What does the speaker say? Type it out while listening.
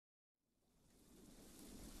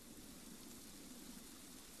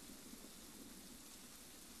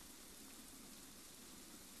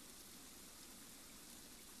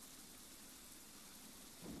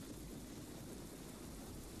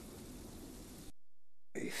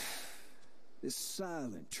This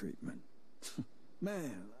silent treatment.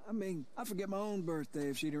 Man, I mean, I forget my own birthday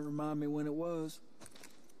if she didn't remind me when it was.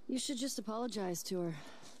 You should just apologize to her.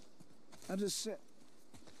 I just said...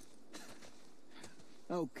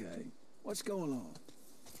 Okay, what's going on?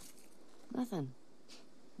 Nothing.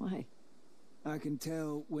 Why? I can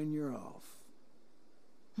tell when you're off.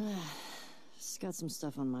 Just got some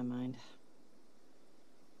stuff on my mind.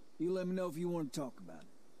 You let me know if you want to talk about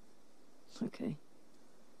it. Okay.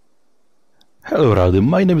 Hello everybody,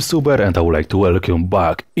 my name is Super and I would like to welcome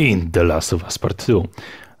back in The Last of Us Part 2.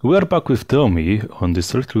 We are back with Tommy on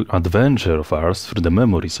this little adventure of ours, through the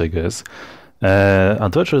memories I guess.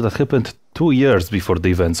 Adventure that happened 2 years before the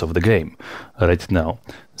events of the game, right now.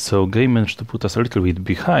 So game managed to put us a little bit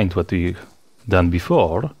behind what we done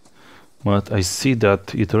before, but I see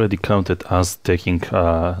that it already counted as taking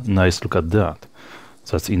a nice look at that.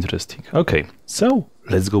 So that's interesting. Okay, so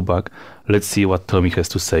let's go back. Let's see what Tommy has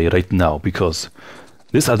to say right now, because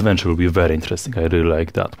this adventure will be very interesting. I really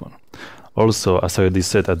like that one. Also, as I already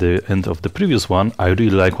said at the end of the previous one, I really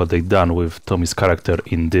like what they done with Tommy's character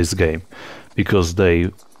in this game, because they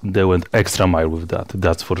went extra mile with that,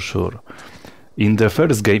 that's for sure. In the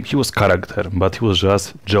first game he was character, but he was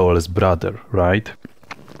just Joel's brother, right?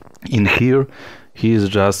 In here he is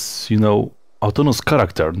just, you know, autonomous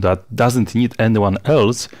character that doesn't need anyone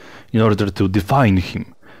else in order to define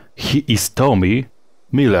him. He is Tommy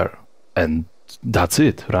Miller, and that's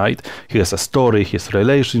it, right? He has a story, his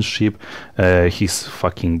relationship, his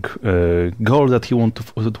fucking goal that he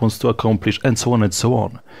wants to accomplish, and so on and so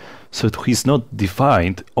on. So he's not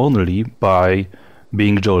defined only by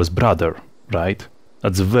being Joel's brother, right?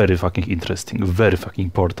 That's very fucking interesting, very fucking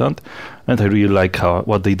important, and I really like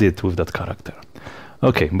what they did with that character.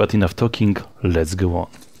 Okay, but enough talking, let's go on.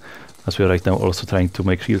 As we are right now also trying to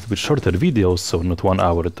make a little bit shorter videos, so not 1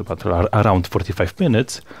 hour, but around 45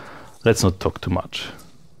 minutes, let's not talk too much.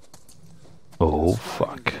 Oh,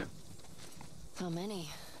 fuck. How many?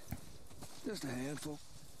 Just a handful.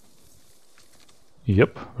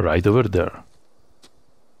 Yep, right over there.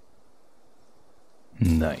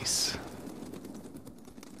 Nice.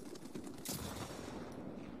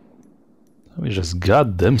 We just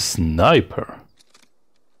goddamn sniper.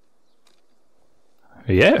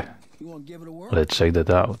 Yeah. You want to give it a whirl? Let's check that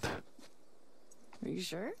out. Are you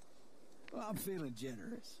sure? Well, I'm feeling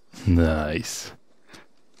generous. Nice.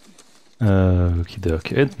 Okie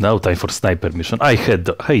dokie. And now time for sniper mission. I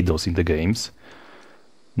hate those in the games.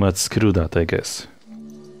 But screw that, I guess.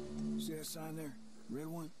 See that sign there? Red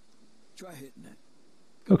one? Try hitting it.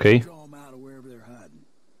 Okay. Draw them out of wherever they're hiding.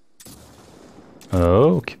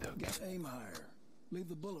 Okie dokie. Just aim higher. Leave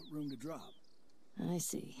the bullet room to drop. I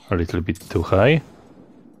see. A little bit too high.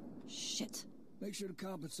 Shit. Make sure to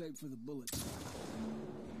compensate for the bullets.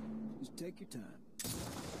 Just take your time.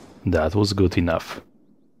 That was good enough.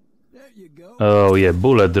 There you go. Oh yeah,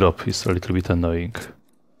 bullet drop is a little bit annoying.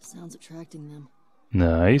 Sounds attracting them.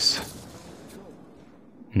 Nice.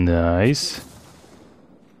 Nice.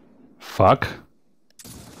 Fuck.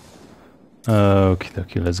 Okie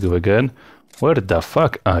dokie, let's go again. Where the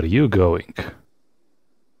fuck are you going?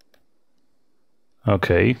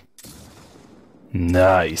 Okay.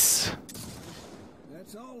 Nice.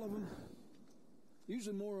 That's all of them.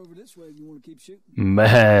 Usually more over this way if you want to keep shooting.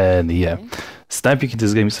 Man, yeah. Sniping in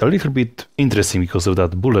this game is a little bit interesting because of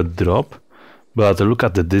that bullet drop. But look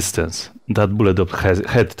at the distance. That bullet drop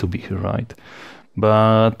had to be here, right?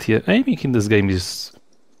 But yeah, aiming in this game is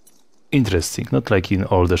interesting. Not like in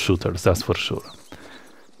all the shooters, that's for sure.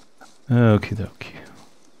 Okie dokie.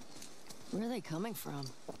 Where are they coming from?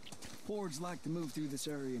 Hordes like to move through this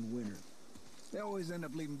area in winter. They always end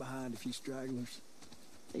up leaving behind a few stragglers.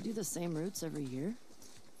 They do the same routes every year?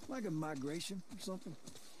 Like a migration or something.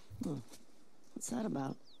 What's that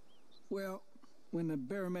about? Well, when the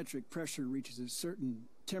barometric pressure reaches a certain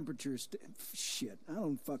temperature shit, I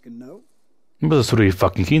don't fucking know. But it's really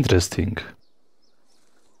fucking interesting.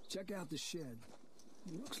 Check out the shed.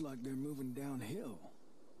 It looks like they're moving downhill.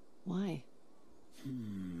 Why?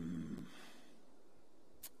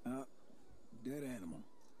 Dead animal.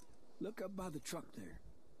 Look up by the truck there.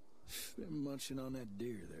 They're munching on that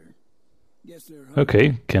deer there. Guess they're hungry.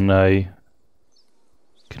 Okay, can I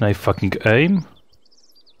fucking aim?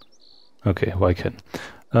 Okay, well I can.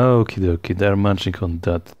 Okie dokie, they're munching on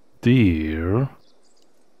that deer.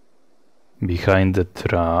 Behind the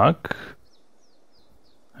truck.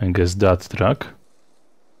 I guess that truck.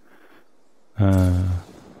 There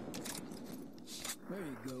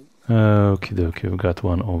you go. Okie dokie, we got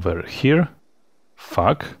one over here.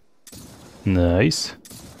 Fuck. Nice.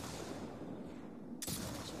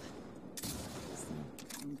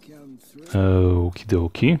 I'm counting 3. Okie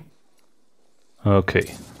dokie.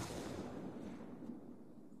 Okay.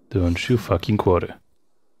 Don't you fucking worry.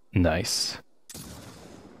 Nice.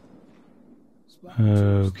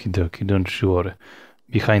 Okie dokie, don't you worry.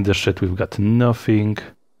 Behind the shed we've got nothing.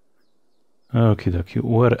 Okie dokie,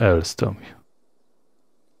 where else, Tommy?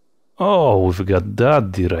 Oh, we've got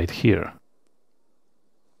Daddy right here.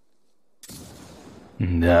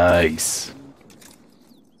 Nice.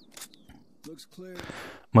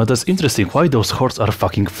 But that's interesting why those hordes are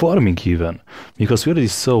fucking forming even. Because we already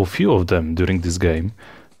saw a few of them during this game.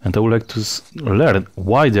 And I would like to learn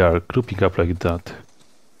why they are grouping up like that.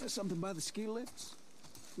 There's something by the ski lifts.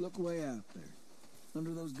 Look way out there.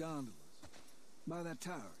 Under those gondolas. By that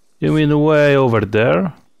tower. You mean way over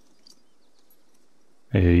there?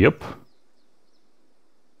 Yep.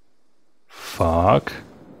 Fuck.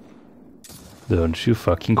 Don't you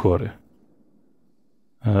fucking worry.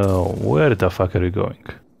 Oh, where the fuck are you going?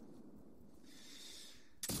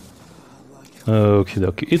 Okie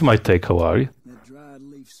dokie. It might take a while. That dried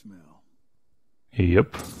leaf smell.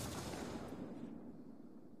 Yep.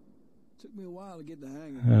 Took me a while to get the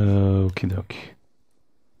hang of it. Okie dokie.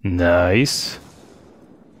 Nice.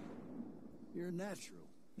 You're natural.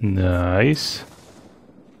 Nice.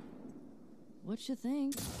 What you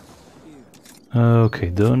think? Okay,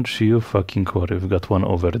 don't you fucking worry. We've got one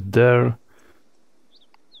over there.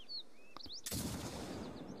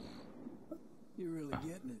 You're really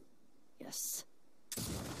getting it. Yes.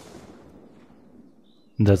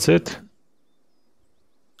 That's it.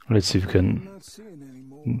 Let's see if we I'm can... not seeing any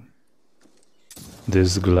more.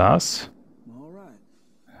 This glass. All right.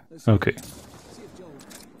 Let's Okay. see if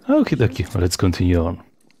Joel. Okie dokie, let's continue on.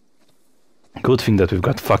 Good thing that we've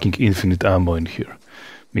got fucking infinite ammo in here.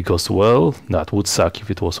 Because, well, that would suck if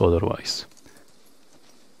it was otherwise.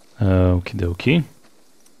 Okie dokie.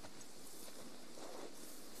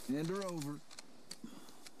 Hand her over.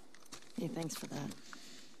 Hey, thanks for that.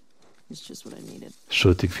 It's just what I needed.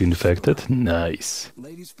 Shooting few infected. Nice.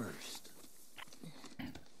 Ladies first.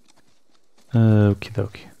 Okie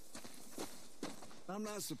dokie. I'm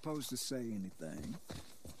not supposed to say anything,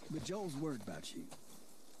 but Joel's worried about you.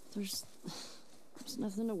 There's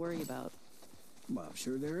nothing to worry about. Well, I'm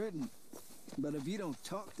sure there isn't. But if you don't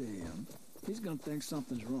talk to him, he's gonna think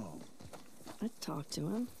something's wrong. I'd talk to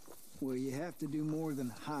him. Well, you have to do more than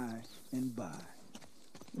hi and bye.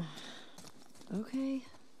 Okay,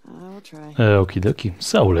 I'll try. Okie dokie.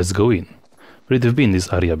 So let's go in. We've been in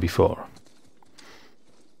this area before.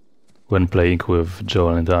 When playing with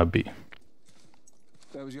Joel and Abby.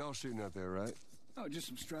 That was y'all shooting out there, right? Oh, just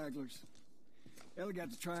some stragglers. Ellie got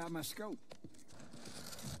to try out my scope.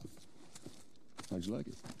 How'd you like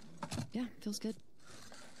it? Yeah, feels good.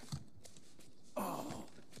 Oh,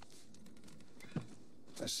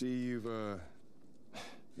 I see you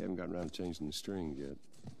haven't gotten around to changing the strings yet.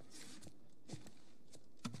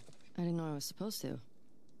 I didn't know I was supposed to.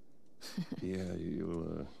 Yeah,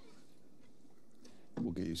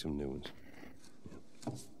 we'll get you some new ones.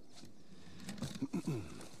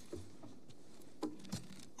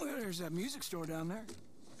 well, there's that music store down there.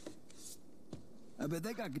 I bet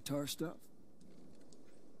they got guitar stuff.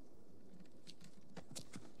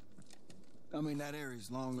 I mean, that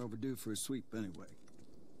area's long overdue for a sweep anyway.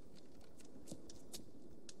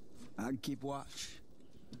 I can keep watch.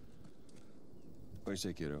 What do you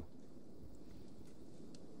say, kiddo?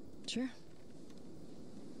 Sure.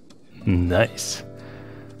 Nice.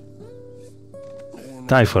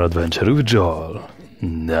 Time for adventure with Joel.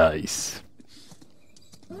 Nice.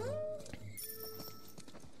 Are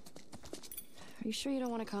you sure you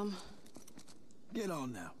don't want to come? Get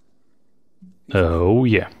on now. Oh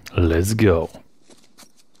yeah, let's go.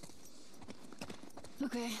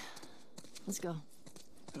 Okay, let's go.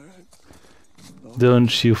 All right.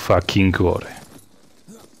 Don't you fucking worry.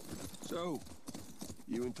 So,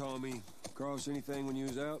 you and Tommy cross anything when you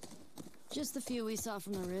was out? Just the few we saw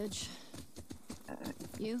from the ridge.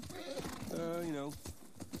 You? You know,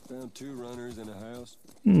 found 2 runners in a house.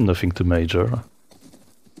 Nothing too major.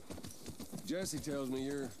 Jesse tells me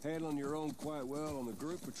you're handling your own quite well on the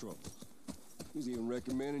group patrols. He's even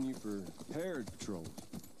recommending you for paired patrols.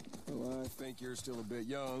 Well, I think you're still a bit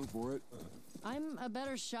young for it. I'm a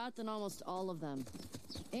better shot than almost all of them.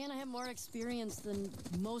 And I have more experience than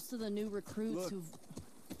most of the new recruits Look, who've...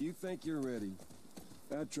 you think you're ready.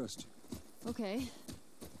 I trust you. Okay.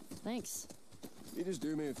 Thanks. You just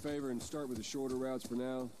do me a favor and start with the shorter routes for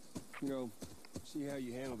now. You know, see how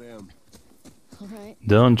you handle them. All right.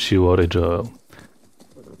 Don't you worry, Joel.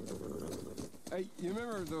 Hey, you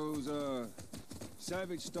remember those,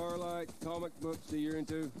 Savage Starlight comic books that you're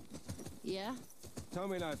into? Yeah?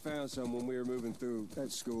 Tommy and I found some when we were moving through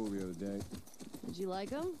that school the other day. Did you like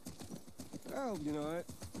them? Oh, you know,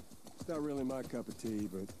 it's not really my cup of tea,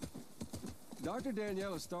 but Dr.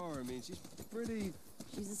 Daniela Starr, I mean, she's pretty...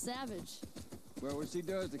 She's a savage. Well, what she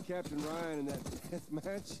does to Captain Ryan in that death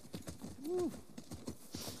match, woo.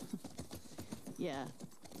 Yeah.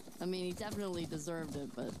 I mean, he definitely deserved it,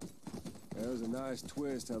 but... That was a nice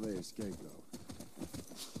twist how they escaped, though.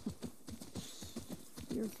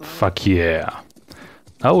 You're fine. Fuck yeah.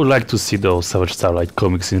 I would like to see those Savage Starlight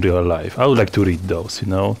comics in real life. I would like to read those, you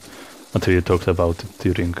know? Until you talked about it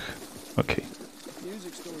during... Okay.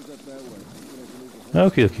 Music store's up that way.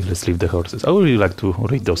 Okay, let's leave the horses. I would really like to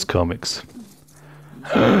read those comics.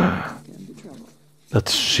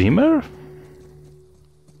 That's Shimmer?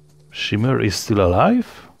 Shimmer is still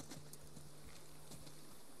alive?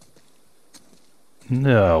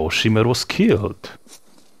 No, Shimmer was killed.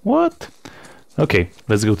 What? Okay,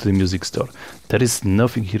 let's go to the music store. There is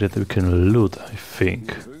nothing here that we can loot, I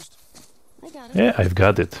think. I got it. Yeah, I've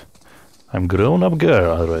got it. I'm grown-up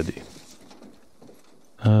girl already.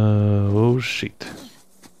 Oh shit.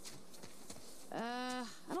 I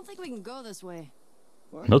don't think we can go this way.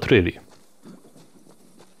 What? Not really.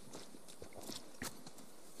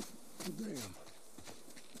 Damn.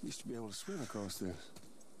 Used to be able to swim across this.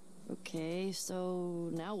 Okay, so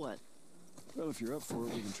now what? Well, if you're up for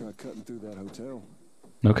it, we can try cutting through that hotel.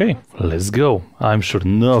 Okay, let's go. I'm sure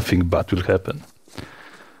nothing bad will happen.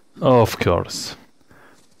 Of course.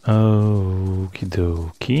 Okie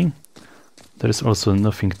dokie. There is also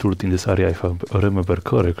nothing to loot in this area if I remember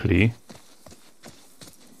correctly.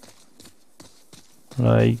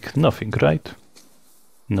 Like nothing, right?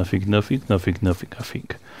 Nothing, I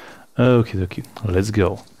think. Okie dokie, let's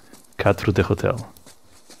go. Cut through the hotel.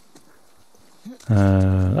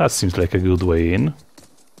 That seems like a good way in.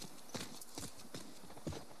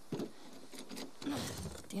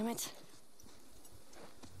 Damn it.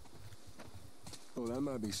 Oh, that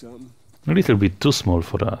might be something. A little bit too small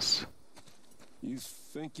for us. You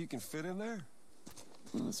think you can fit in there?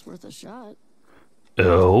 Well, it's worth a shot.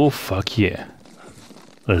 Oh, fuck yeah.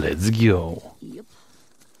 Let's go. Yep.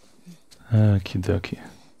 Okie dokie.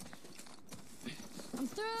 I'm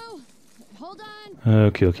through! Hold on!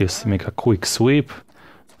 Okay, let's make a quick sweep.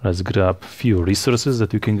 Let's grab a few resources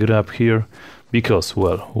that we can grab here. Because,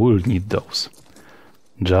 well, we'll need those.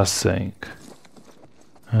 Just saying.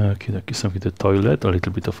 Okay, something to the toilet, a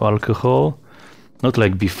little bit of alcohol. Not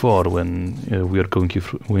like before when we are going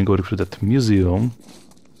through that museum.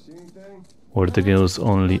 Where the game was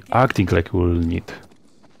only acting like we'll need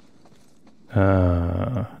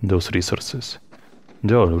those resources.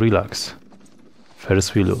 Joel, relax.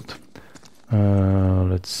 First we loot.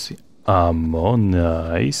 Let's see. Ammo,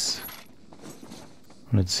 nice.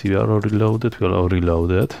 Let's see, we are all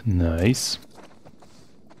reloaded. Nice.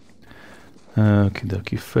 Okay,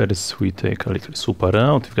 dokie. First we take a little soup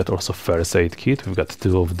around. We've got also first aid kit. We've got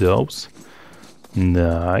 2 of those.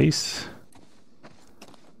 Nice.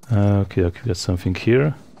 Okay, we got something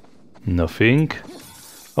here. Nothing.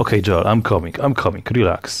 Okay, Joel, I'm coming.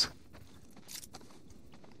 Relax.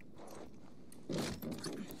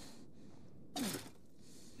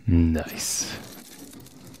 Nice.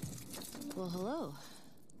 Well, hello.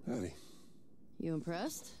 Howdy. You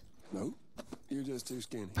impressed? Nope. You're just too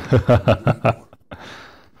skinny.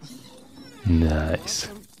 Nice.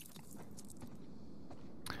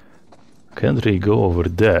 Can't really go over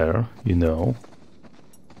there, you know.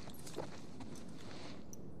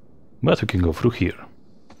 But we can go through here.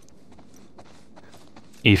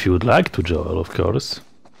 If you would like to, Joel, of course.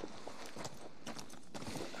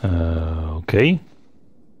 Okay.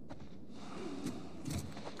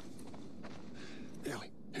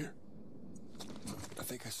 Ellie, here. I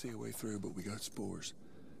think I see a way through, but we got spores.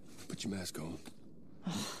 Put your mask on.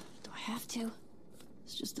 Do I have to?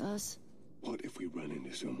 It's just us. What if we run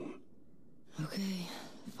into someone? Okay,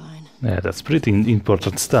 fine. Yeah, that's pretty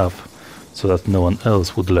important stuff, so that no one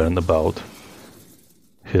else would learn about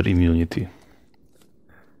her immunity.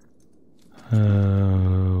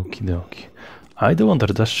 Okie dokie. I do wonder,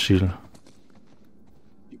 does she... You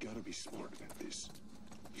gotta be smart about this.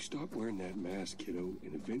 You stop wearing that mask, kiddo,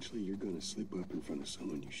 and eventually you're gonna slip up in front of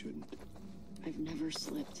someone you shouldn't. I've never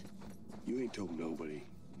slipped. You ain't told nobody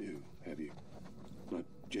new, have you? Not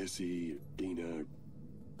Jesse or Dina or...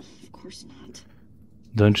 Of course not.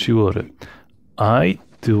 Don't you worry. I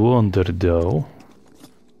do wonder, though...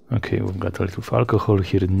 Okay, we've got a little of alcohol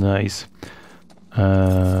here, nice.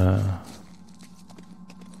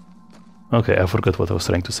 Okay, I forgot what I was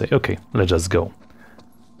trying to say. Okay, let's just go.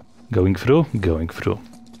 Going through? Going through.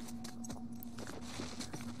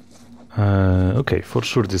 Okay, for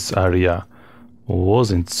sure this area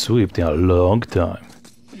wasn't swept in a long time.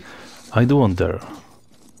 I do wonder...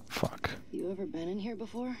 Fuck. You in here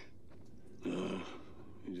before? You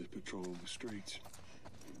just patrol the streets.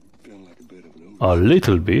 Feeling like a bit of an A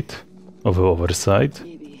little bit of an oversight.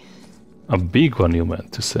 Maybe. A big one, you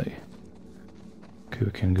meant to say. Okay,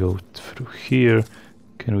 we can go through here.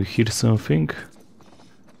 Can we hear something?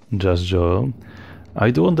 Just Joel.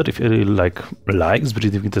 I do wonder if Ellie likes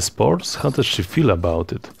breathing the spores. How does she feel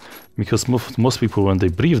about it? Because most people, when they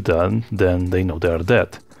breathe that, then they know they are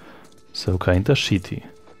dead. So kinda shitty.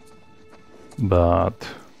 But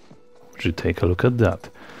would you take a look at that?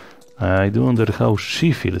 I do wonder how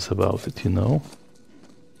she feels about it, you know?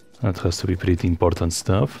 That has to be pretty important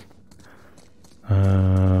stuff.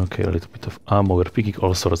 Okay, a little bit of ammo. We're picking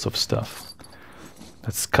all sorts of stuff.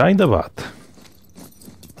 That's kinda bad.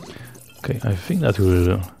 Okay, I think that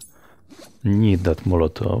we'll need that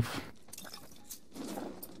Molotov.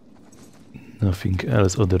 Nothing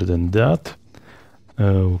else other than that.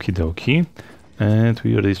 Okie dokie. And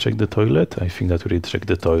we already checked the toilet. I think that we already checked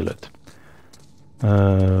the toilet.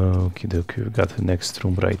 Okie dokie. We've got the next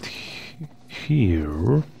room right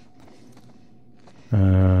here.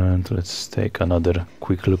 And let's take another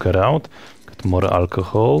quick look around. Got more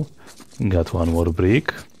alcohol. Got one more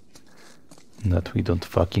brick. That we don't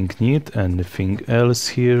fucking need. Anything else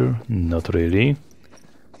here? Not really.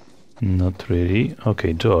 Not really.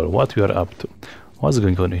 Okay, Joel, what we are up to? What's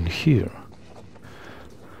going on in here?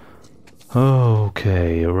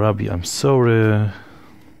 Okay, Robbie, I'm sorry.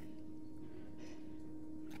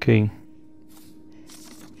 Okay.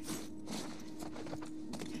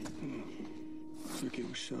 Looks like it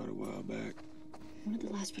was shot a while back. When did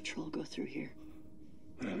the last patrol go through here?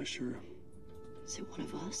 Not sure. Is it one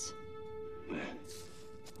of us?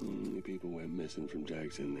 Only people went missing from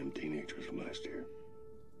Jackson and them teenagers from last year.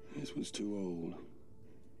 This one's too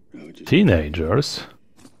old. Teenagers?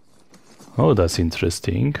 Oh, that's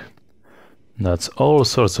interesting. That's all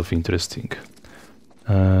sorts of interesting.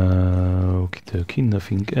 Okay,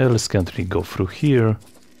 nothing else. Can't really go through here.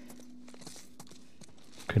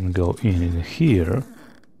 Can go in here.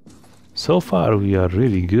 So far we are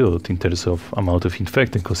really good in terms of amount of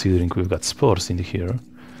infected, considering we've got spores in here.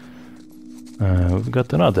 We've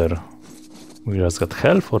got another. We just got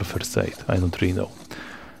health or first aid. I don't really know.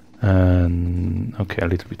 And okay, a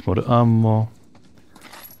little bit more ammo.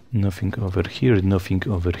 Nothing over here, nothing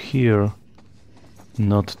over here.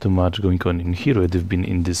 Not too much going on in here. We've been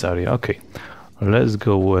in this area. Okay, let's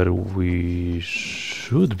go where we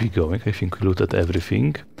should be going. I think we looted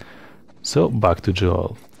everything. So back to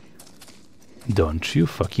Joel. Don't you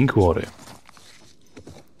fucking worry.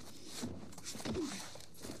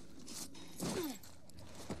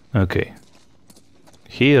 Okay.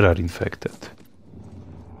 Here are infected.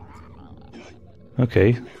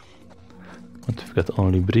 Okay. But we've got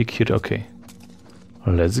only brick here. Okay.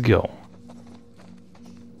 Let's go.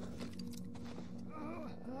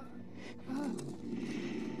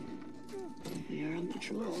 We are on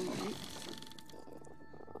patrol, right?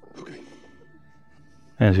 Okay.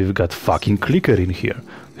 And we've got fucking clicker in here.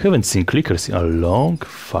 We haven't seen clickers in a long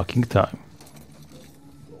fucking time.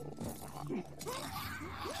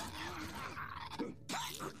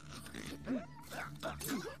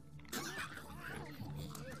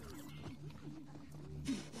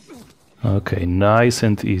 Okay, nice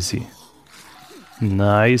and easy.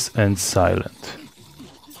 Nice and silent.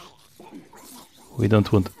 We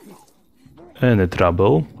don't want any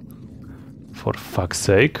trouble. For fuck's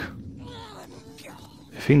sake.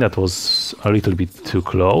 I think that was a little bit too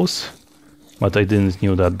close. But I didn't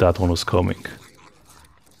know that that one was coming.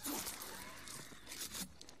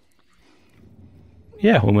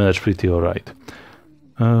 Yeah, we managed pretty alright.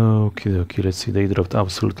 Okay, let's see. They dropped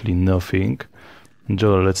absolutely nothing.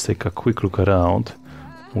 Joel, let's take a quick look around.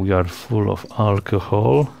 We are full of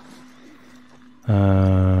alcohol.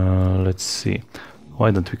 Let's see.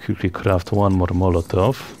 Why don't we quickly craft one more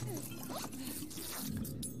Molotov?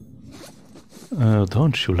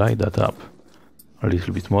 Don't you light that up. A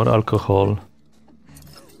little bit more alcohol.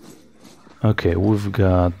 Okay, we've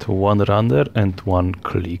got one runner and one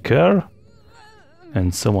clicker.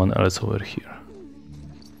 And someone else over here.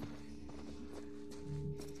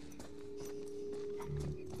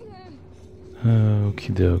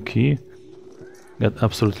 Okie dokie. Got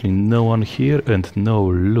absolutely no one here and no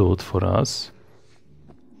loot for us.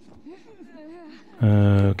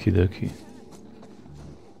 Okie dokie.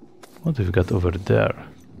 What have we got over there?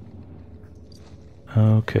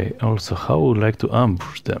 Okay, also how would I like to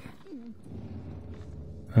ambush them?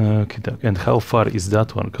 Okie dokie. And how far is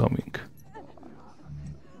that one coming?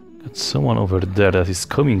 Got someone over there that is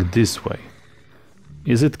coming this way.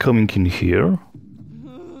 Is it coming in here?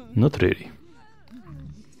 Not really.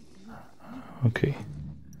 Okay.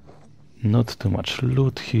 Not too much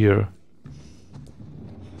loot here.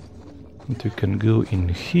 But we can go in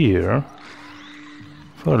here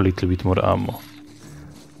for a little bit more ammo.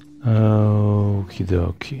 Okie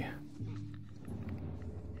dokie.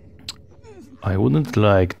 I wouldn't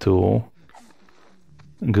like to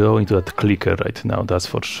go into that clicker right now, that's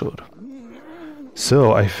for sure.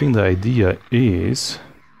 So I think the idea is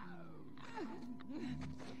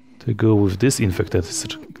to go with this infected, is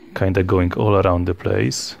kinda going all around the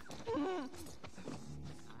place.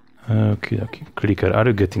 Okay, okay. Clicker, are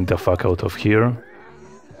you getting the fuck out of here?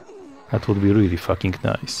 That would be really fucking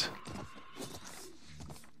nice.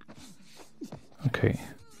 Okay.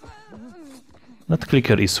 That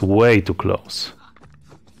clicker is way too close.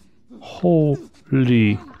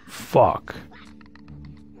 Holy fuck.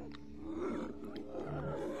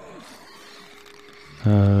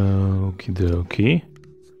 Okie dokie.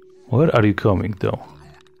 Where are you coming though?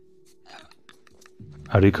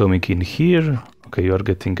 Are you coming in here? Okay, you are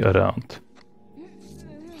getting around.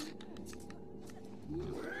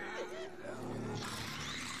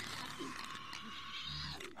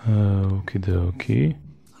 Okie dokie.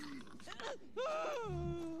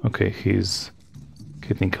 Okay, he's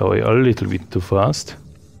getting away a little bit too fast.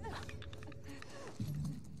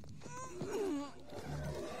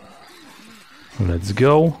 Let's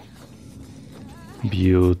go.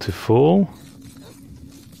 Beautiful.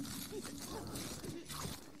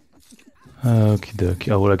 Okie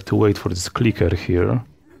dokie, I would like to wait for this clicker here.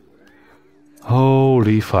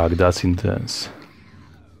 Holy fuck, that's intense.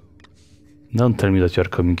 Don't tell me that you are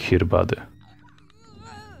coming here, buddy.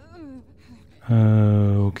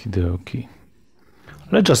 Okie dokie.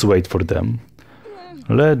 Let's just wait for them.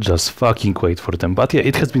 Let's just fucking wait for them. But yeah,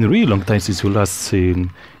 it has been a really long time since we last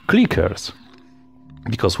seen clickers.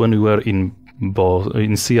 Because when we were in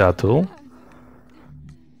Seattle,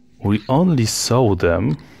 we only saw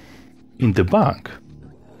them in the bank,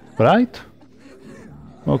 right?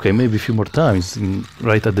 Okay, maybe a few more times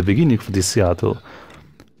right at the beginning of this Seattle.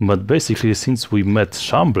 But basically, since we met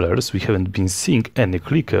Shamblers, we haven't been seeing any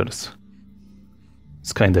clickers.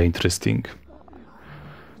 It's kinda interesting.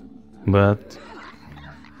 But...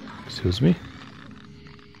 Excuse me?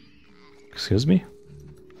 Excuse me?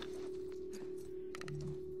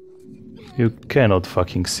 You cannot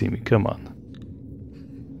fucking see me, come on.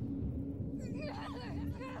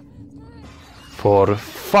 For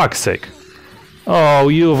fuck's sake. Oh,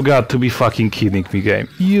 you've got to be fucking kidding me, game.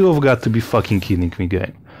 You've got to be fucking kidding me,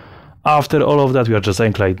 game. After all of that, we are just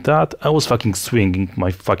saying like that. I was fucking swinging my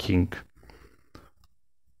fucking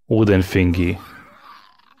wooden thingy.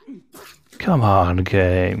 Come on,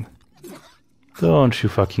 game. Don't you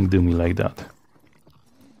fucking do me like that.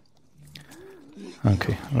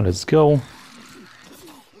 Okay, let's go.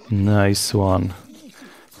 Nice one.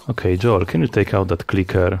 Okay, Joel, can you take out that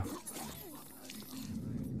clicker?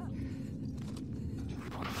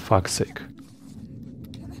 For fuck's sake.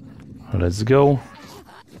 Let's go.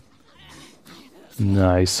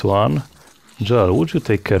 Nice one. Joel, would you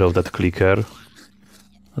take care of that clicker?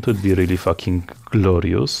 That would be really fucking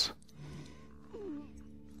glorious.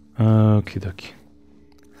 Okie dokie.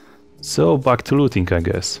 So, back to looting, I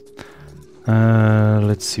guess.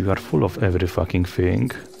 Let's see, we are full of every fucking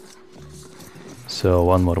thing. So,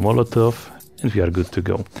 one more Molotov, and we are good to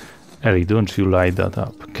go. Ellie, don't you light that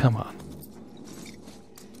up. Come on.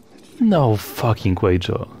 No fucking way,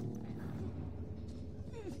 Joel.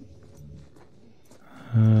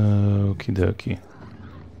 Okie dokie.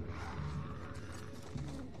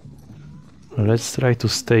 Let's try to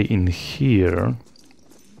stay in here.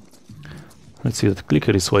 Let's see, that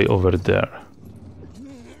clicker is way over there.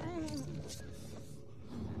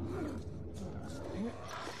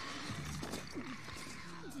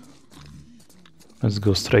 Let's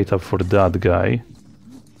go straight up for that guy.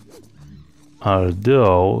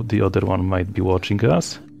 Although the other one might be watching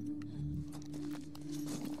us.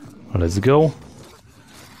 Let's go.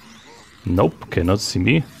 Nope, cannot see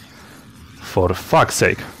me. For fuck's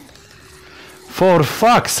sake. For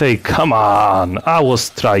fuck's sake, come on! I was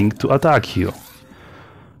trying to attack you.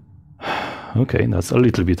 Okay, that's a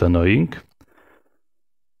little bit annoying.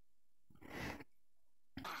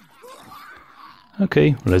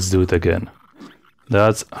 Okay, let's do it again.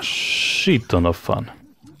 That's a shit ton of fun.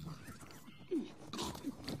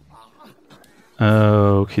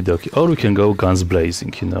 Okie dokie. Or we can go guns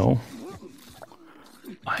blazing, you know.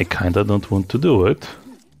 I kinda don't want to do it.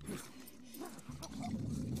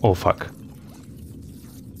 Oh fuck.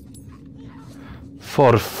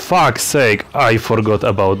 For fuck's sake, I forgot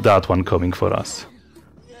about that one coming for us.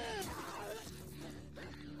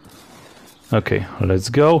 Okay, let's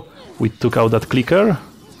go. We took out that clicker.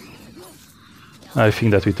 I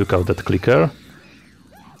think that we took out that clicker.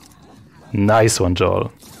 Nice one,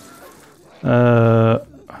 Joel.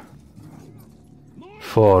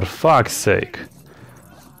 For fuck's sake.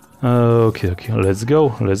 Okay, let's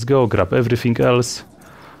go, grab everything else.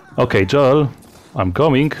 Okay, Joel, I'm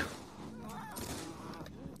coming.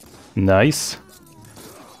 Nice.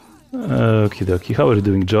 Okay, how are you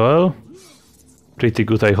doing, Joel? Pretty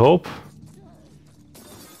good, I hope.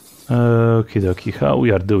 Okay, how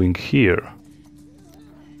we are doing here?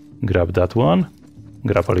 Grab that one.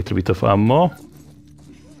 Grab a little bit of ammo.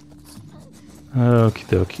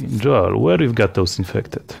 Okay, Joel, where we've got those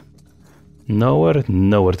infected? Nowhere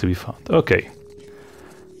to be found. Okay.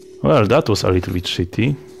 Well, that was a little bit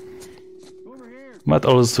shitty. But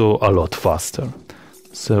also a lot faster.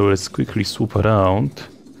 So let's quickly swoop around.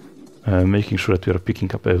 Making sure that we are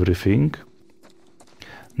picking up everything.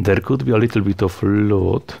 There could be a little bit of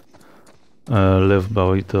loot left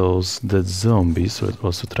by those dead zombies. So let's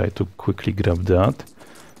also try to quickly grab that.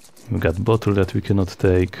 We got bottle that we cannot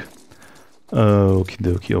take. Okie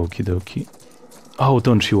dokie. Oh,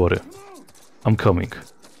 don't you worry. I'm coming.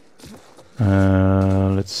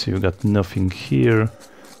 Let's see, we got nothing here.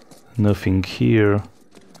 Nothing here.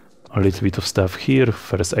 A little bit of stuff here.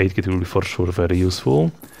 First aid kit will be for sure very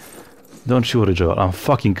useful. Don't you worry, Joel. I'm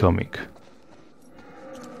fucking coming.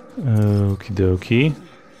 Okie dokie.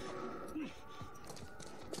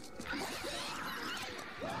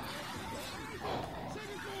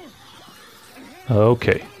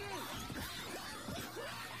 Okay.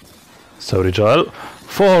 Sorry, Joel.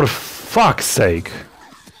 For fuck's sake!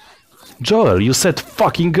 Joel, you said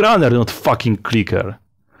fucking runner, not fucking clicker.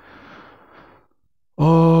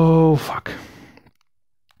 Oh, fuck.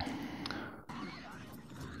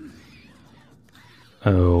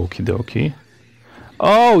 Okie dokie.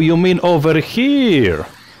 Oh, you mean over here?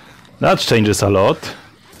 That changes a lot.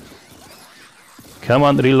 Come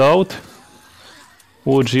on, reload.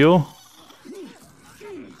 Would you?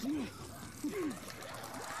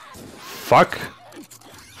 Fuck.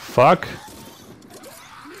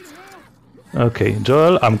 Okay,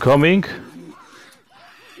 Joel, I'm coming.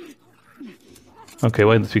 Okay,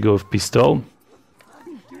 why don't we go with pistol?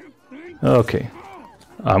 Okay,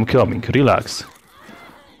 I'm coming, relax.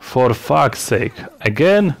 For fuck's sake,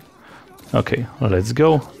 again? Okay, let's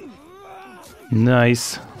go.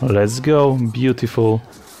 Nice, let's go, beautiful.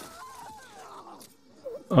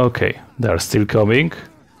 Okay, they're still coming.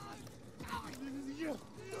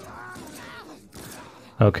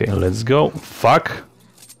 Okay, let's go. Fuck.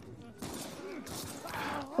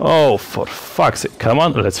 Oh, for fuck's sake. Come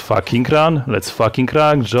on, let's fucking run. Let's fucking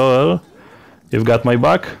run. Joel, you've got my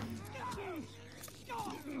back?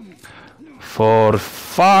 For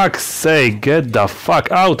fuck's sake, get the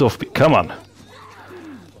fuck out of me. Come on.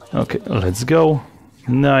 Okay, let's go.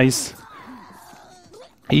 Nice.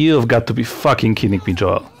 You've got to be fucking kidding me,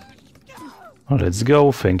 Joel. Let's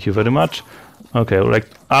go. Thank you very much. Okay,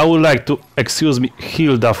 I would like to, excuse me,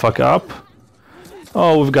 heal the fuck up.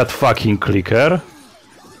 Oh, we've got fucking clicker.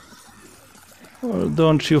 Well,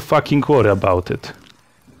 don't you fucking worry about it.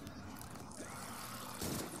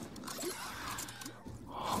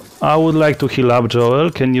 I would like to heal up,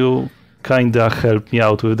 Joel. Can you kinda help me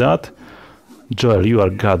out with that? Joel, you are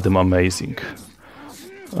goddamn amazing.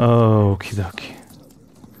 Okie dokie.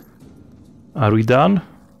 Are we done?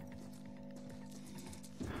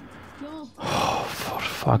 Oh, for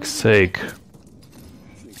fuck's sake.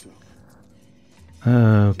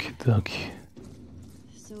 Okie dokie.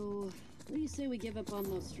 So, what do you say we give up on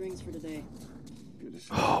those strings for today?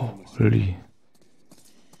 Holy.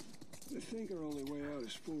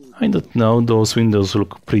 I don't know, those windows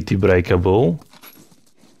look pretty breakable.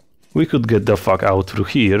 We could get the fuck out through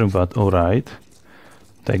here, but alright.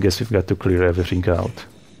 I guess we've got to clear everything out.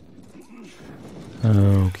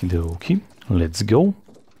 Okie dokie. Let's go.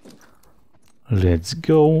 Let's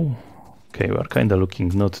go. Okay, we're kinda looking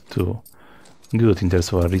not too good in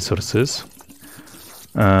terms of our resources.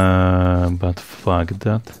 But fuck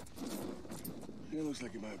that.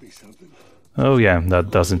 Oh yeah,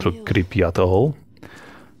 that doesn't look creepy at all.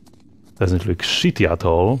 Doesn't look shitty at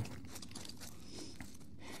all.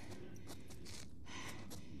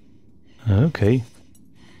 Okay.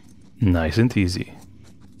 Nice and easy.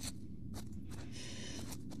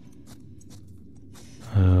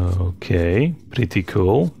 Okay, pretty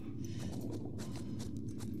cool.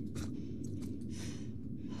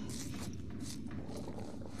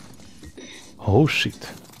 Oh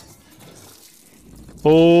shit.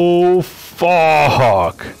 Oh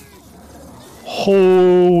fuck!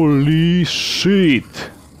 Holy shit!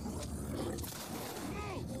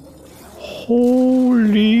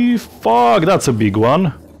 Holy fuck! That's a big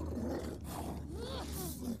one.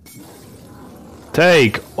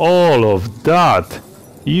 Take all of that,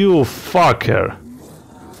 you fucker.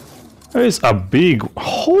 There is a big...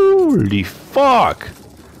 Holy fuck!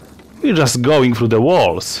 You're just going through the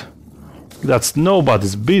walls. That's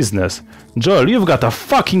nobody's business. Joel, you've got a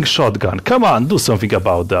fucking shotgun. Come on, do something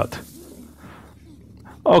about that.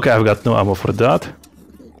 Okay, I've got no ammo for that.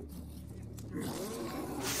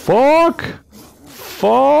 Fuck!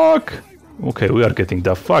 Fuck! Okay, we are getting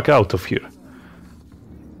the fuck out of here.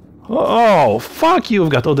 Oh, fuck you!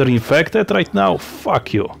 We've got other infected right now.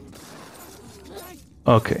 Fuck you.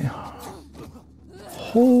 Okay.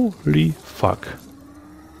 Holy fuck.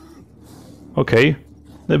 Okay,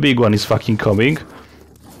 the big one is fucking coming.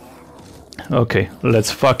 Okay,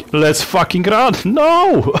 let's fucking run!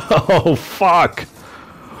 No! Oh fuck!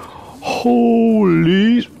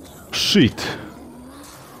 Holy shit!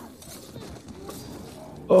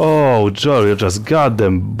 Oh, Joel, you're just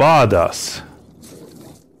goddamn badass.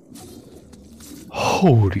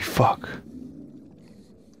 Holy fuck.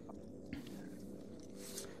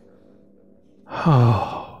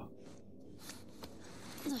 Oh.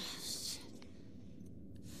 That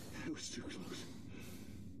was too close.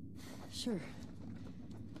 Sure.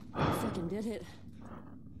 I fucking did it.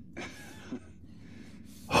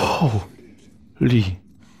 Holy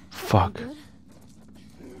fuck. Good?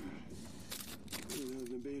 Other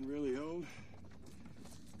than being really old,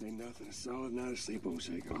 ain't nothing a solid night of sleep won't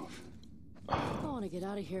shake off. I want to get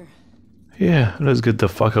out of here. Yeah, let's get the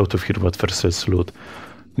fuck out of here, but first let's loot.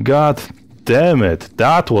 God damn it,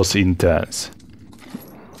 that was intense.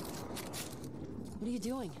 What are you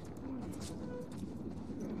doing?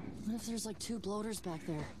 What if there's like 2 bloaters back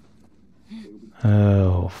there?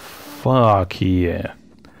 Oh, fuck yeah.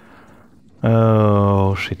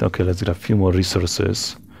 Oh shit, okay, let's get a few more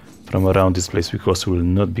resources from around this place because we will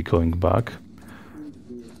not be going back.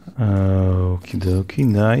 Okie dokie,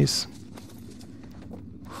 nice.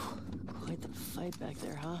 Quite the fight back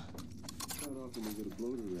there, huh? How often you get a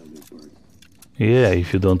bloater around this part? Yeah,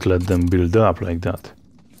 if you don't let them build up like that.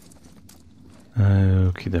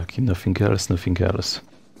 Okie dokie, nothing else, nothing else.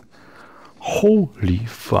 Holy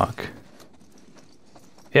fuck.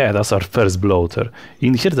 Yeah, that's our first bloater.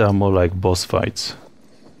 In here there are more like boss fights.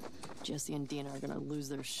 Jesse and Dina are gonna lose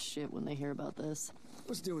their shit when they hear about this.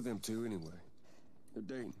 What's the deal with them two anyway? They're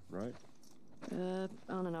dating, right?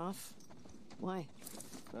 On and off. Why?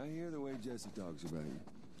 I hear the way Jesse talks about you.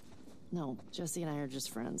 No, Jesse and I are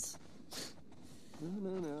just friends.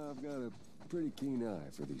 No, I've got a pretty keen eye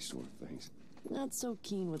for these sort of things. Not so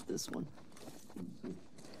keen with this one.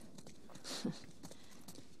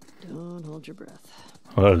 Don't hold your breath.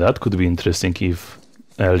 Well, that could be interesting if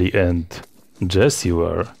Ellie and Jesse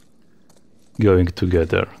were going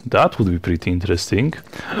together. That would be pretty interesting.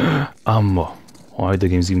 Ammo. Why the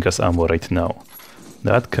game's giving us ammo right now?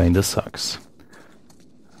 That kinda sucks.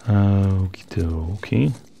 Okie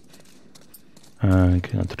dokie. I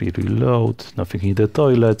cannot reload. Nothing in the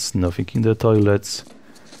toilets. Nothing in the toilets.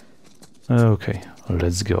 Okay,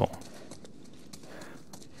 let's go.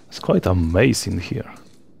 It's quite amazing here.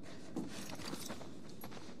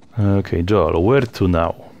 Okay, Joel, where to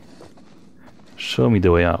now? Show me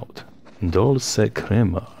the way out. Dolce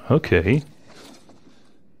crema. Okay.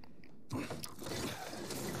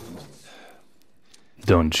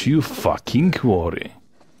 Don't you fucking worry.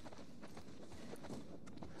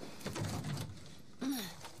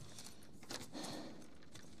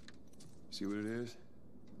 See what it is?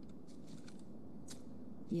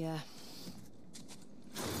 Yeah.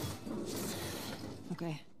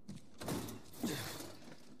 Okay.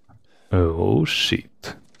 Oh shit.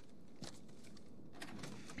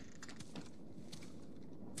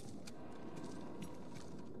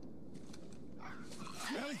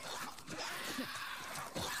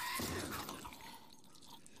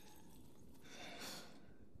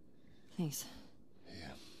 Thanks.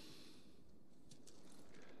 Yeah.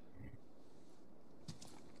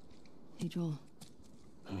 Hey, Joel.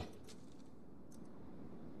 Huh?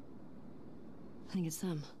 I think it's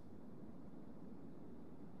them.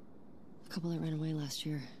 The couple that ran away last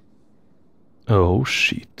year. Oh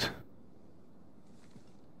shit.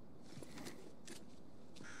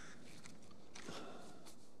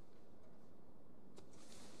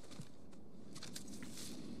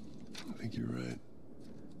 I think you're right.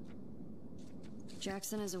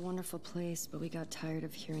 Jackson is a wonderful place, but we got tired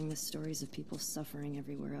of hearing the stories of people suffering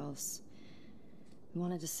everywhere else. We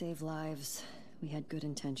wanted to save lives. We had good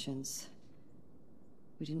intentions.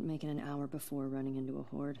 We didn't make it an hour before running into a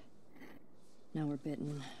horde. Now we're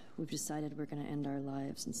bitten. We've decided we're gonna end our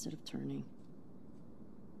lives instead of turning.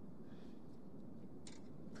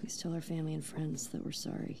 Please tell our family and friends that we're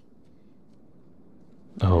sorry.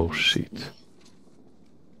 Oh shit.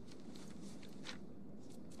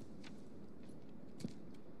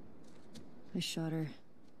 I shot her.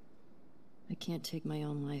 I can't take my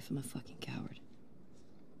own life. I'm a fucking coward.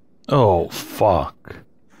 Oh, fuck.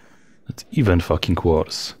 That's even fucking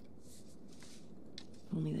worse.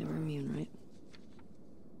 Only they were immune, right?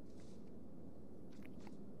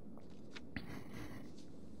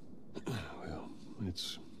 Well,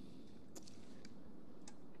 let's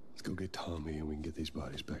go get Tommy and we can get these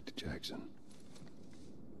bodies back to Jackson.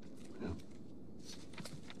 Yeah.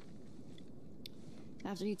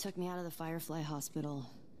 After you took me out of the Firefly hospital,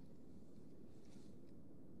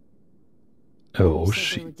 Oh, you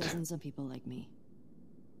said there were shit. dozens of people like me.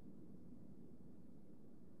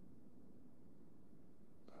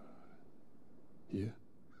 Yeah.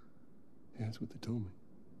 Yeah, that's what they told me.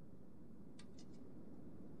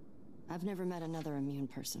 I've never met another immune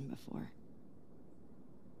person before.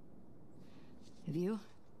 Have you?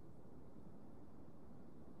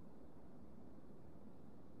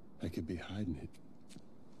 I could be hiding it.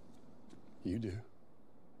 You do.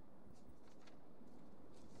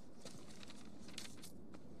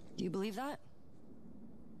 Do you believe that?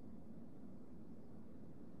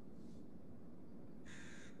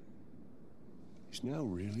 Is now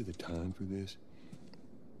really the time for this?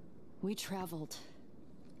 We traveled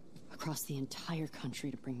across the entire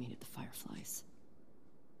country to bring me to the Fireflies.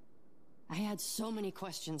 I had so many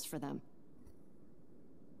questions for them.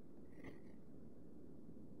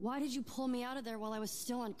 Why did you pull me out of there while I was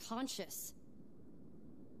still unconscious?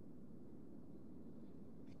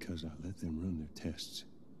 Because I let them run their tests.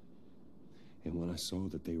 And when I saw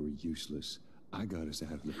that they were useless, I got us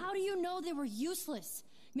out of there. How do you know they were useless?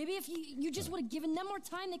 Maybe if you just would have given them more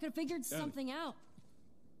time, they could have figured something out.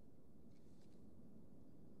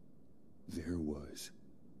 There was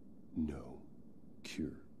no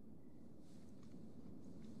cure.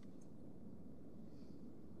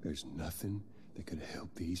 There's nothing that could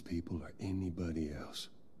help these people or anybody else.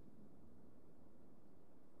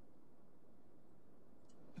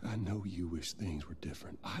 I know you wish things were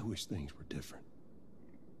different. I wish things were different.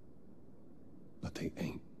 But they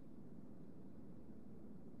ain't.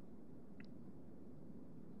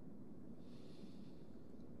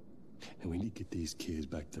 And we need to get these kids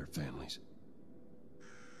back to their families.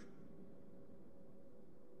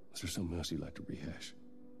 Is there something else you'd like to rehash?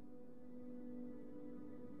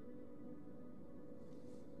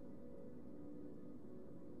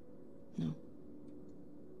 No.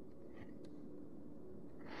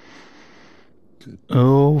 Good.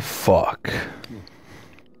 Oh, fuck.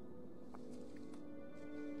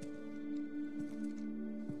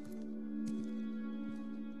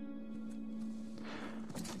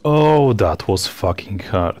 Oh, that was fucking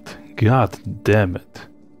hard. God damn it.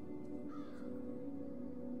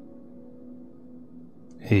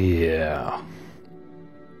 Yeah.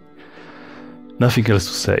 Nothing else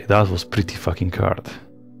to say. That was pretty fucking hard.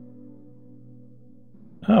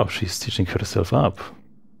 Oh, she's stitching herself up.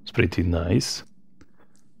 It's pretty nice.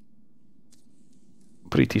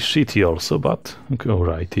 Pretty shitty also, but okay,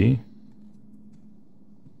 alrighty.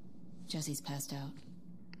 Jesse's passed out.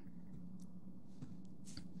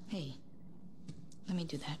 Hey, let me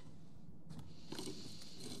do that.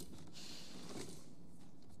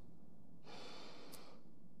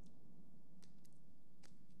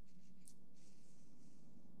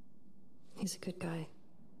 He's a good guy.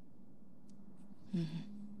 Mm-hmm.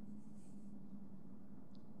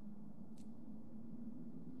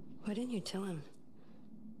 Why didn't you tell him?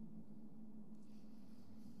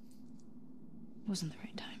 It wasn't the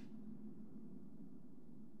right time.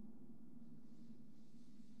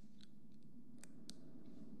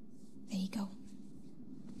 There you go.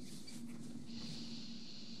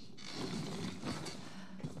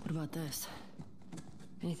 What about this?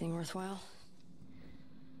 Anything worthwhile?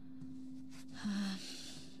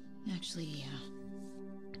 Actually,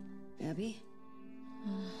 yeah. Abby?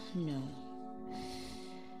 No.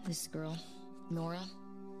 This girl, Nora,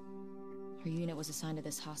 her unit was assigned to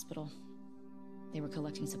this hospital. They were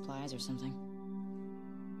collecting supplies or something.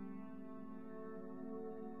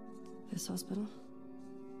 This hospital?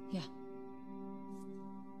 Yeah.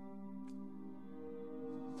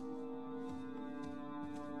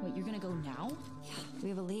 Wait, you're gonna go now? Yeah, we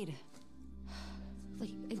have a lead. Like,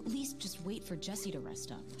 at least just wait for Jessie to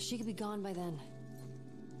rest up. She could be gone by then.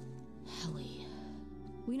 Ellie.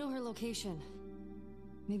 We know her location.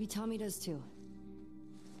 Maybe Tommy does too.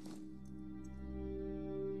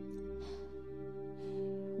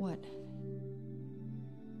 What?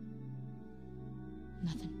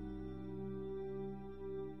 Nothing.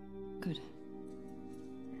 Good.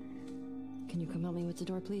 Can you come help me with the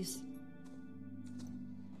door, please?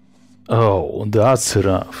 Oh, that's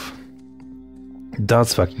rough.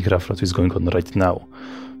 That's fucking rough what is going on right now.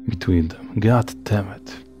 between them. God damn it.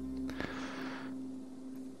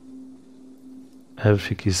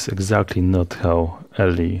 Everything is exactly not how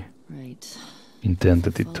Ellie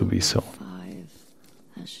intended it to be, so.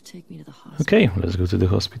 That should take me to the hospital. Okay, let's go to the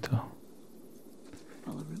hospital.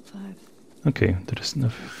 Follow Route 5. Okay, there is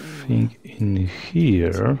nothing in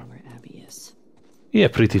here. Yeah,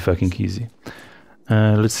 pretty fucking easy.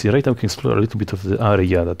 Let's see, right now we can explore a little bit of the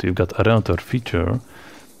area that we've got around our feature.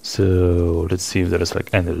 So let's see if there is like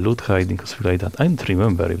any loot hiding or something like that. I don't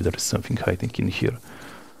remember if there is something hiding in here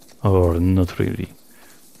or not really.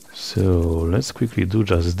 So let's quickly do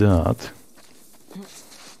just that.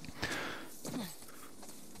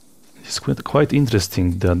 It's quite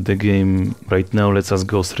interesting that the game right now lets us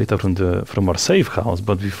go straight out from our safe house,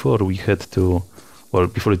 but before we had to, well,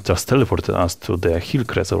 before it just teleported us to the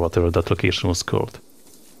Hillcrest or whatever that location was called.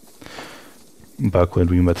 Back when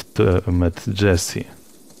we met Jesse.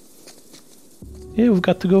 Yeah, we've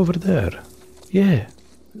got to go over there. Yeah,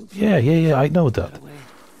 I know that.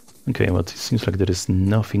 Okay, but it seems like there is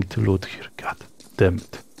nothing to loot here. God damn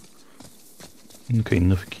it. Okay,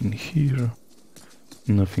 nothing in here.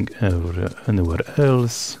 Nothing anywhere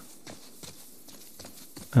else.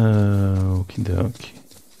 Okie dokie.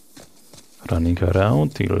 Running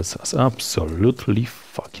around tells us absolutely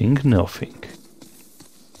fucking nothing.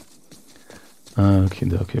 Okie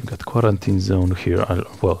dokie, we've got quarantine zone here.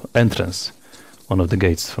 Well, entrance. One of the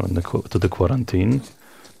gates from to the quarantine.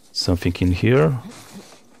 Something in here.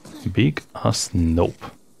 Big as nope.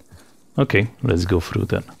 Okay, let's go through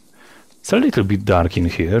then. It's a little bit dark in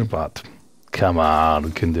here, but come on,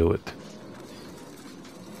 we can do it.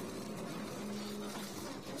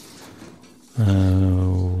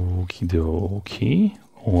 Okie dokie.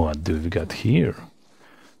 What do we got here?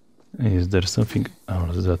 Is there something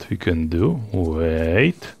else that we can do?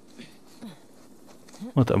 Wait.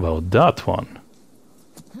 What about that one?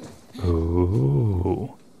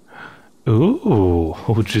 Ooh. Ooh,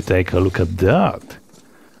 would you take a look at that?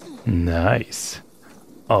 Nice.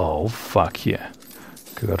 Oh, fuck yeah.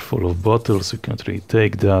 We are full of bottles, we can't really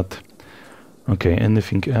take that. Okay,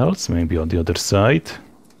 anything else? Maybe on the other side?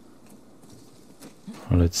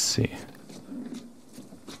 Let's see.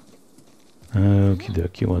 Okie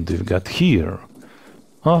dokie, what do we got here?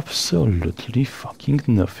 Absolutely fucking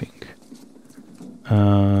nothing.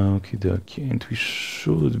 Okie dokie, and we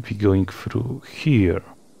should be going through here.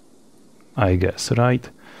 I guess, right?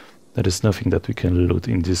 There is nothing that we can loot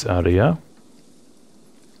in this area.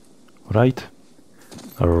 Right?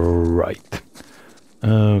 Right.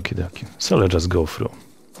 Okie dokie. So let's just go through.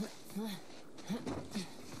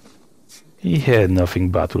 Yeah,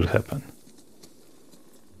 nothing bad will happen.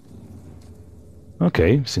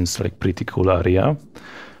 Okay, seems like pretty cool area.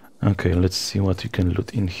 Okay, let's see what we can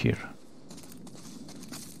loot in here.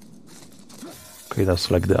 Okay, that's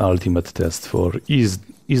like the ultimate test for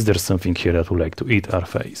is there something here that would like to eat our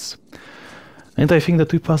face? And I think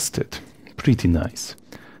that we passed it. Pretty nice.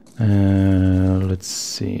 Let's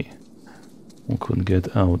see. We could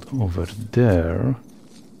get out over there.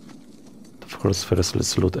 Of course, first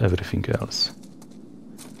let's loot everything else.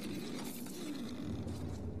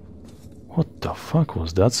 What the fuck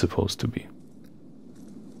was that supposed to be?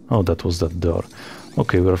 Oh, that was that door.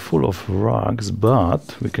 Okay, we're full of rugs,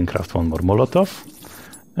 but we can craft one more Molotov.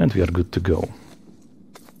 And we are good to go.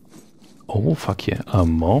 Oh, fuck yeah,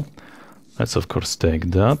 ammo. Let's of course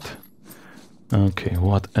take that. Okay,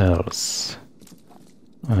 what else?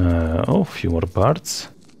 Oh, few more parts.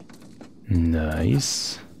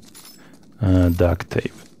 Nice. Duct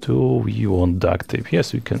tape. Do we want duct tape?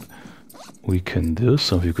 Yes, we can do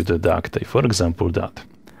something with the duct tape. For example, that.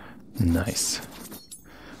 Nice.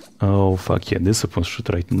 Oh, fuck yeah, this weapon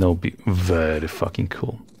should right now be very fucking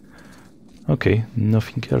cool. Okay,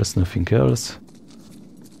 nothing else, nothing else.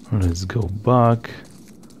 Let's go back.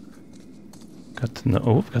 Got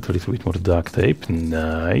a little bit more duct tape.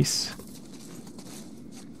 Nice.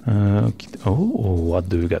 Okay. Oh, what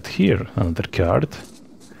do we got here? Another card.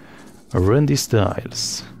 Randy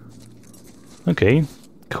Styles. Okay,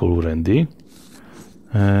 cool Randy.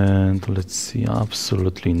 And let's see,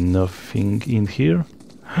 absolutely nothing in here.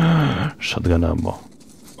 Shotgun ammo.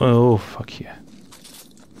 Oh, fuck yeah.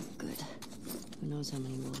 Good. Who knows how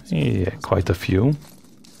many more? Yeah, quite a few.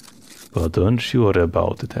 But don't you worry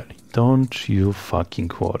about it, Ellie. Don't you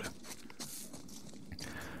fucking worry.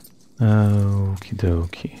 Okie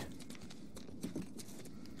dokie.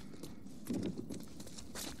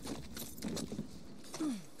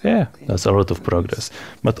 Yeah, that's a lot of progress.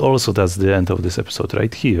 But also that's the end of this episode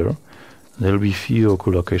right here. There will be few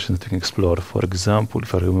cool locations to explore. For example,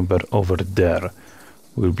 if I remember over there,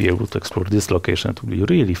 we'll be able to explore this location. It will be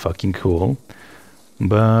really fucking cool.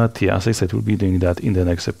 But yeah, as I said, we'll be doing that in the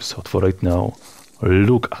next episode. For right now,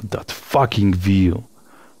 look at that fucking view.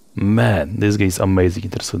 Man, this game is amazing in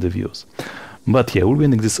terms of the views. But yeah, we'll be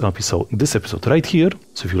ending this episode right here.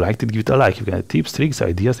 So if you liked it, give it a like. If you got tips, tricks,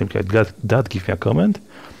 ideas, something like that, give me a comment.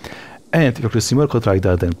 And if you want to see more content like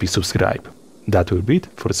that, then please subscribe. That will be it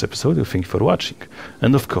for this episode. Thank you for watching.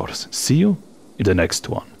 And of course, see you in the next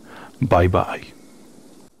one. Bye bye.